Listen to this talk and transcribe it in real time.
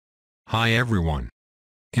Hi everyone.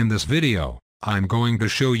 In this video, I'm going to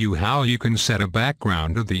show you how you can set a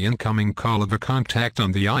background of the incoming call of a contact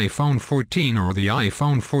on the iPhone 14 or the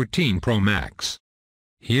iPhone 14 Pro Max.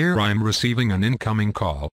 Here I'm receiving an incoming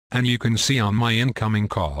call, and you can see on my incoming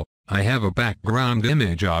call, I have a background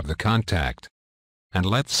image of the contact. And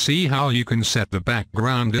let's see how you can set the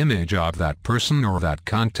background image of that person or that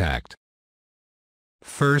contact.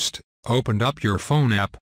 First, open up your phone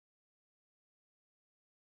app.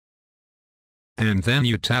 And then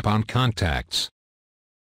you tap on Contacts.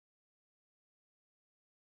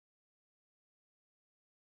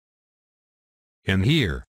 In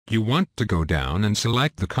here, you want to go down and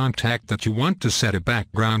select the contact that you want to set a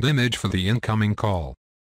background image for the incoming call.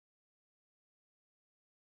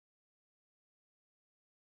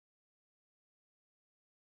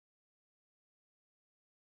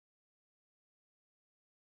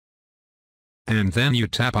 And then you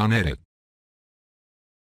tap on Edit.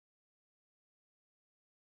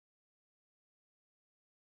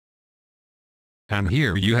 And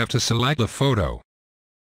here you have to select the photo.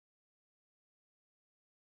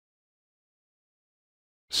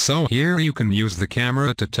 So here you can use the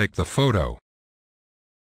camera to take the photo.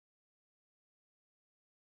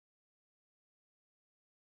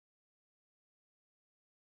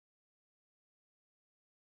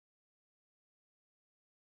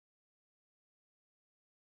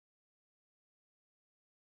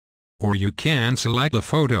 Or you can select the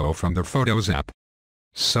photo from the Photos app.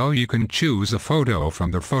 So you can choose a photo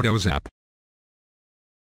from the Photos app.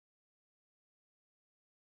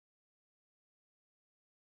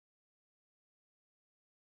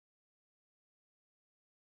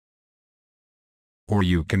 Or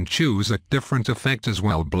you can choose a different effect as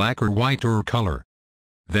well, black or white or color.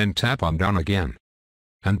 Then tap on Done again.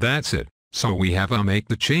 And that's it. So we have to make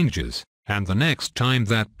the changes, and the next time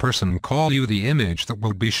that person call you, the image that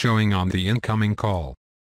will be showing on the incoming call.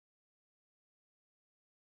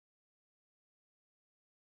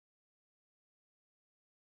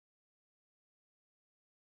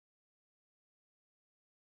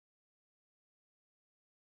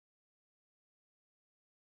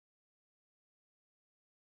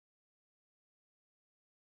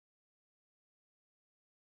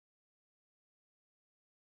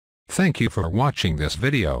 Thank you for watching this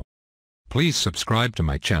video. Please subscribe to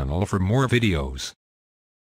my channel for more videos.